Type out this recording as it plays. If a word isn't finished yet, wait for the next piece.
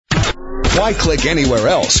Why click anywhere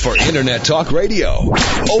else for Internet Talk Radio?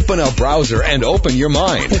 Open a browser and open your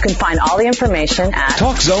mind. You can find all the information at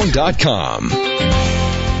TalkZone.com.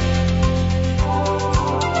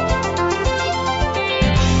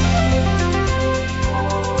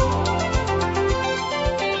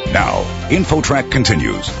 Now, InfoTrack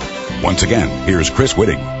continues. Once again, here's Chris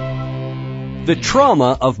Whitting. The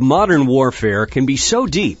trauma of modern warfare can be so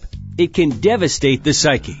deep, it can devastate the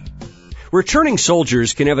psyche. Returning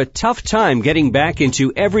soldiers can have a tough time getting back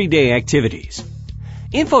into everyday activities.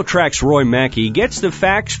 InfoTrack's Roy Mackey gets the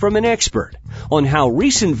facts from an expert on how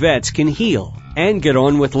recent vets can heal and get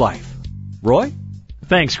on with life. Roy?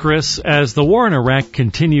 Thanks, Chris. As the war in Iraq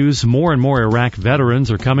continues, more and more Iraq veterans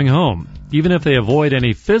are coming home. Even if they avoid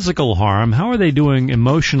any physical harm, how are they doing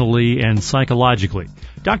emotionally and psychologically?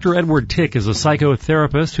 Dr. Edward Tick is a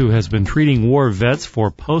psychotherapist who has been treating war vets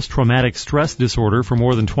for post-traumatic stress disorder for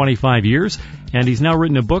more than 25 years, and he's now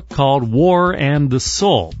written a book called War and the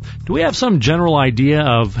Soul. Do we have some general idea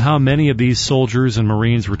of how many of these soldiers and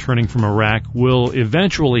Marines returning from Iraq will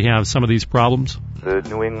eventually have some of these problems? The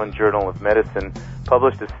New England Journal of Medicine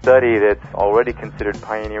published a study that's already considered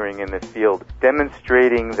pioneering in the field,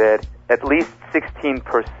 demonstrating that at least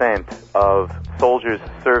 16% of soldiers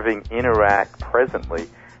serving in Iraq presently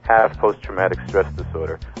have post-traumatic stress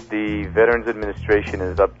disorder. The Veterans Administration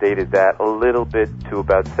has updated that a little bit to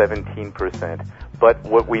about 17%. But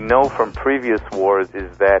what we know from previous wars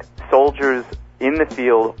is that soldiers in the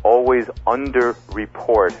field always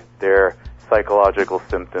underreport their psychological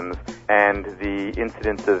symptoms, and the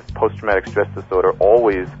incidence of post-traumatic stress disorder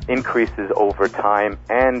always increases over time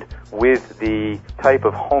and with the type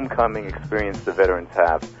of homecoming experience the veterans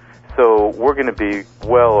have. So we're going to be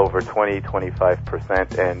well over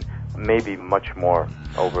 20-25% and maybe much more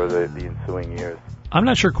over the ensuing years. I'm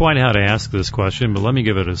not sure quite how to ask this question, but let me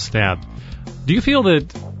give it a stab. Do you feel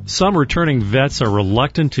that some returning vets are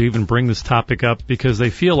reluctant to even bring this topic up because they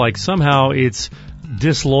feel like somehow it's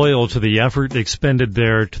disloyal to the effort expended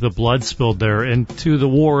there, to the blood spilled there, and to the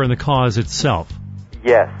war and the cause itself?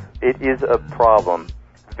 Yes, it is a problem.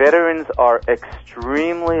 Veterans are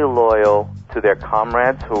extremely loyal to their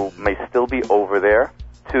comrades who may still be over there,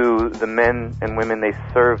 to the men and women they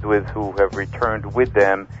served with who have returned with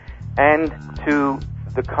them, and to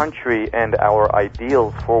the country and our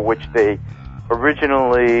ideals for which they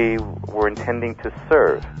originally were intending to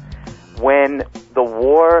serve. When the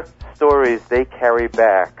war stories they carry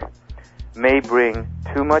back may bring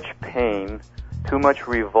too much pain, too much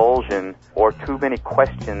revulsion, or too many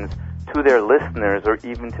questions to their listeners or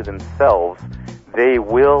even to themselves, they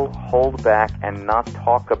will hold back and not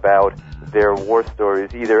talk about their war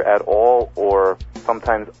stories either at all or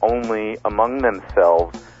sometimes only among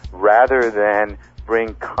themselves, rather than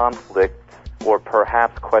bring conflict or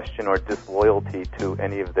perhaps question or disloyalty to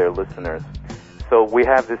any of their listeners. So we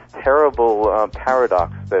have this terrible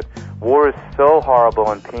paradox that war is so horrible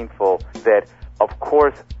and painful that, of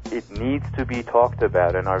course, it needs to be talked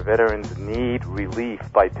about, and our veterans need relief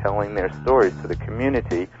by telling their stories to the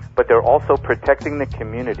community, but they're also protecting the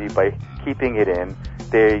community by keeping it in.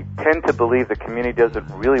 They tend to believe the community doesn't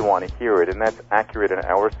really want to hear it, and that's accurate in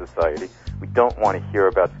our society. We don't want to hear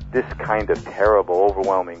about this kind of terrible,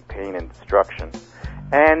 overwhelming pain and destruction.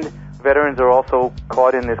 And veterans are also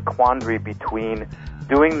caught in this quandary between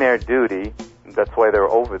doing their duty, that's why they're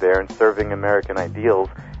over there, and serving American ideals,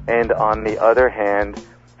 and on the other hand,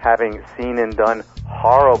 having seen and done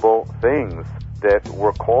horrible things that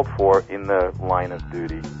were called for in the line of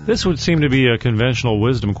duty. This would seem to be a conventional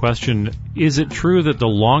wisdom question. Is it true that the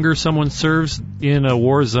longer someone serves in a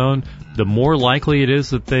war zone, the more likely it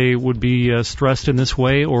is that they would be stressed in this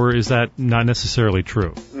way, or is that not necessarily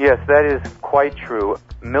true? Yes, that is quite true.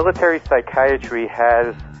 Military psychiatry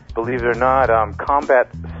has, believe it or not, combat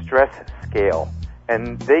stress scale,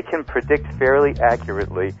 and they can predict fairly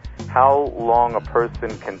accurately how long a person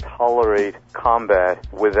can tolerate combat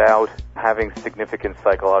without having significant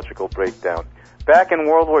psychological breakdown. Back in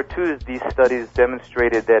World War II, these studies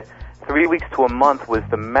demonstrated that 3 weeks to a month was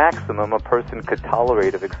the maximum a person could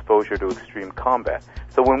tolerate of exposure to extreme combat.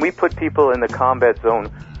 So when we put people in the combat zone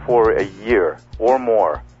for a year or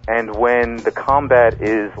more, and when the combat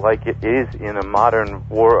is like it is in a modern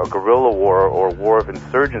war, a guerrilla war or war of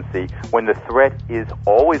insurgency, when the threat is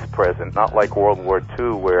always present, not like World War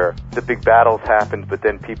II where the big battles happened but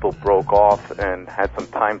then people broke off and had some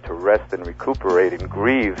time to rest and recuperate and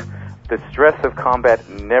grieve, the stress of combat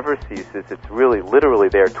never ceases. It's really literally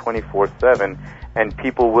there 24/7, and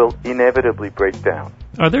people will inevitably break down.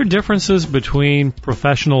 Are there differences between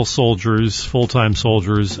professional soldiers, full-time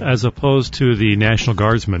soldiers, as opposed to the National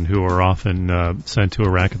Guardsmen who are often sent to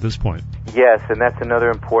Iraq at this point? Yes, and that's another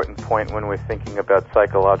important point when we're thinking about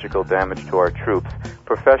psychological damage to our troops.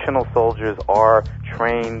 Professional soldiers are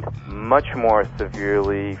trained much more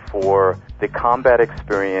severely for the combat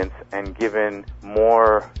experience and given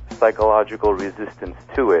more psychological resistance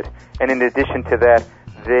to it. And in addition to that,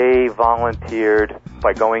 they volunteered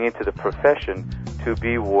by going into the profession to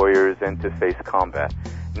be warriors and to face combat.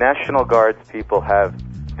 National Guards people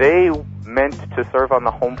they meant to serve on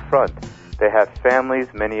the home front. They have families,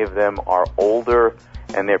 many of them are older,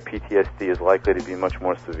 and their PTSD is likely to be much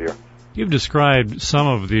more severe. You've described some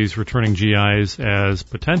of these returning GIs as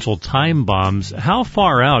potential time bombs. How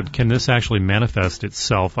far out can this actually manifest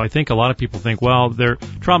itself? I think a lot of people think, well, they're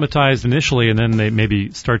traumatized initially and then they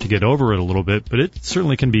maybe start to get over it a little bit, but it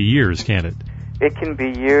certainly can be years, can't it? It can be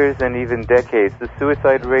years and even decades. The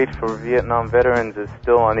suicide rate for Vietnam veterans is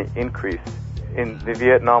still on the increase. In the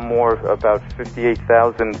Vietnam War, about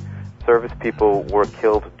 58,000 service people were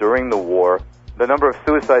killed during the war. The number of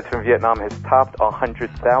suicides from Vietnam has topped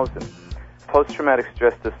 100,000. Post-traumatic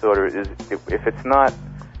stress disorder is, if it's not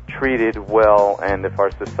treated well and if our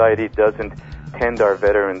society doesn't tend our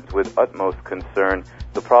veterans with utmost concern,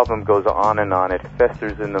 the problem goes on. It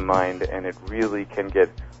festers in the mind, and it really can get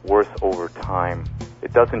worse over time.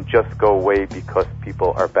 It doesn't just go away because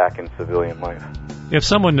people are back in civilian life. If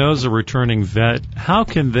someone knows a returning vet, how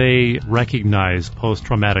can they recognize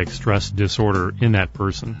post-traumatic stress disorder in that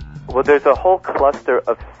person? Well, there's a whole cluster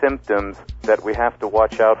of symptoms that we have to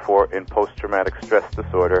watch out for in post-traumatic stress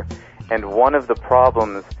disorder, and one of the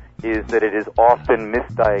problems is that it is often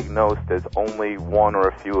misdiagnosed as only one or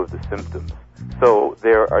a few of the symptoms. So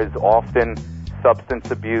there is often substance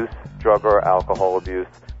abuse, drug or alcohol abuse,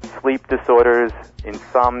 sleep disorders,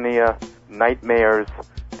 insomnia, nightmares.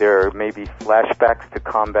 There may be flashbacks to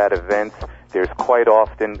combat events. There's quite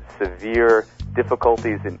often severe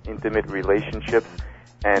difficulties in intimate relationships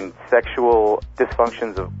and sexual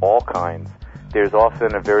dysfunctions of all kinds. There's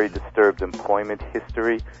often a very disturbed employment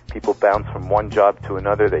history. People bounce from one job to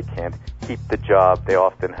another. They can't keep the job. They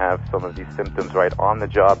often have some of these symptoms right on the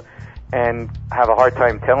job and have a hard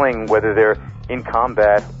time telling whether they're in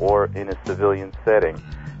combat or in a civilian setting.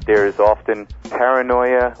 There's often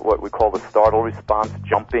paranoia, what we call the startle response,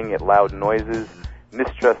 jumping at loud noises,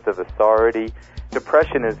 mistrust of authority.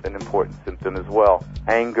 Depression is an important symptom as well.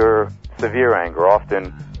 Anger, severe anger,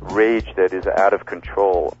 often rage that is out of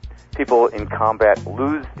control. People in combat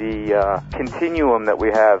lose the continuum that we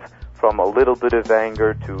have from a little bit of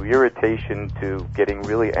anger to irritation to getting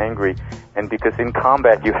really angry. And because in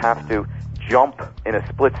combat you have to jump in a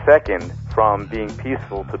split second from being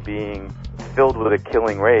peaceful to being filled with a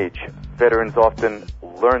killing rage, veterans often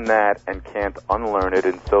learn that and can't unlearn it,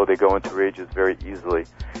 and so they go into rages very easily.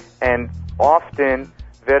 And often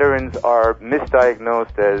veterans are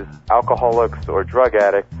misdiagnosed as alcoholics or drug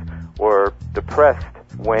addicts or depressed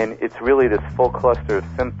when it's really this full cluster of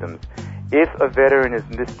symptoms. If a veteran is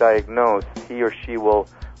misdiagnosed, he or she will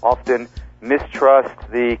often mistrust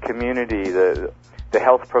the community, the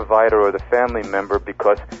health provider or the family member,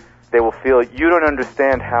 because they will feel, you don't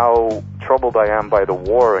understand how troubled I am by the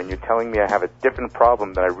war, and you're telling me I have a different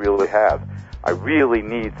problem than I really have. I really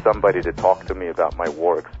need somebody to talk to me about my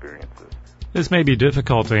war experiences. This may be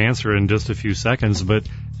difficult to answer in just a few seconds, but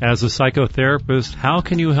as a psychotherapist, how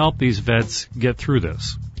can you help these vets get through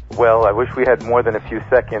this? Well, I wish we had more than a few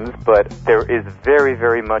seconds, but there is very,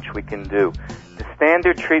 very much we can do. The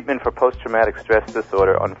standard treatment for post-traumatic stress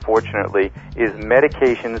disorder, unfortunately, is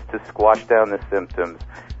medications to squash down the symptoms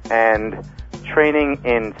and training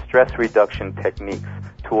in stress reduction techniques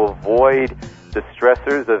to avoid the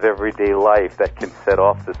stressors of everyday life that can set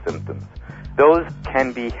off the symptoms. Those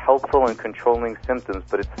can be helpful in controlling symptoms,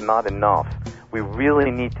 but it's not enough. We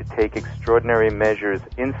really need to take extraordinary measures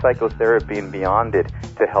in psychotherapy and beyond it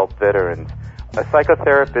to help veterans. A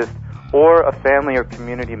psychotherapist or a family or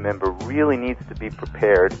community member really needs to be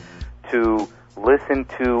prepared to listen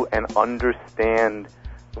to and understand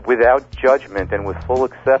without judgment and with full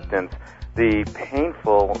acceptance the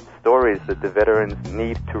painful stories that the veterans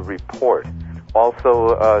need to report.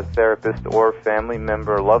 Also, a therapist or family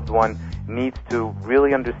member, loved one, needs to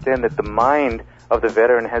really understand that the mind of the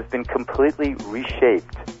veteran has been completely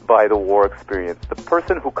reshaped by the war experience. The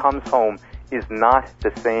person who comes home is not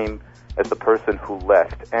the same as the person who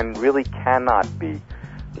left, and really cannot be.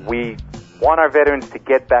 We want our veterans to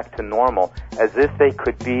get back to normal as if they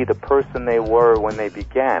could be the person they were when they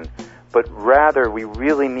began, but rather we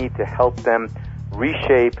really need to help them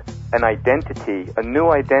reshape an identity, a new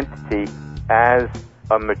identity, as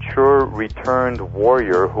a mature returned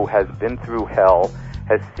warrior who has been through hell,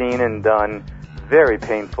 has seen and done very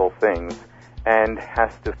painful things, and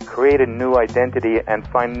has to create a new identity and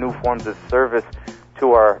find new forms of service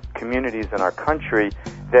to our communities and our country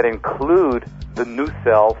that include the new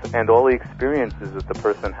self and all the experiences that the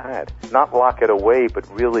person had. Not lock it away, but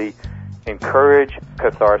really encourage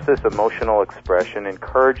catharsis, emotional expression,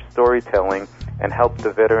 encourage storytelling, and help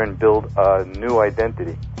the veteran build a new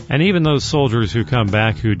identity. And even those soldiers who come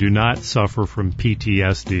back who do not suffer from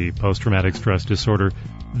PTSD, post-traumatic stress disorder,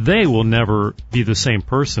 they will never be the same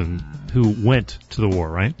person who went to the war,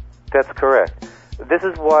 right? That's correct. This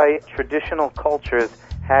is why traditional cultures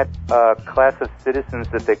had a class of citizens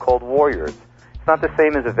that they called warriors. It's not the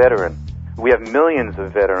same as a veteran. We have millions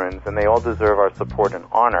of veterans, and they all deserve our support and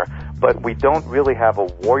honor, but we don't really have a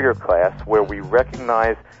warrior class where we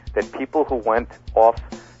recognize that people who went off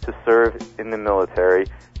to serve in the military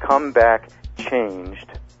come back changed,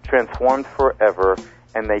 transformed forever,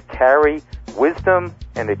 and they carry wisdom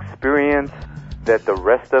and experience that the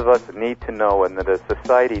rest of us need to know and that a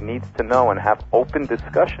society needs to know and have open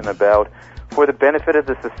discussion about for the benefit of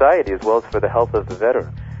the society as well as for the health of the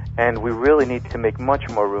veteran. And we really need to make much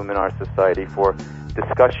more room in our society for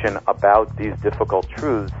discussion about these difficult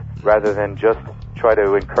truths rather than just try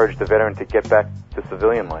to encourage the veteran to get back to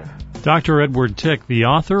civilian life. Dr. Edward Tick, the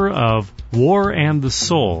author of War and the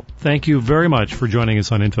Soul, thank you very much for joining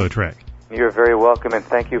us on InfoTrack. You're very welcome, and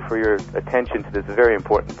thank you for your attention to this very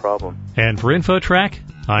important problem. And for InfoTrack,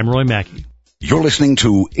 I'm Roy Mackey. You're listening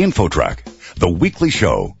to InfoTrack, the weekly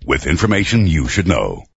show with information you should know.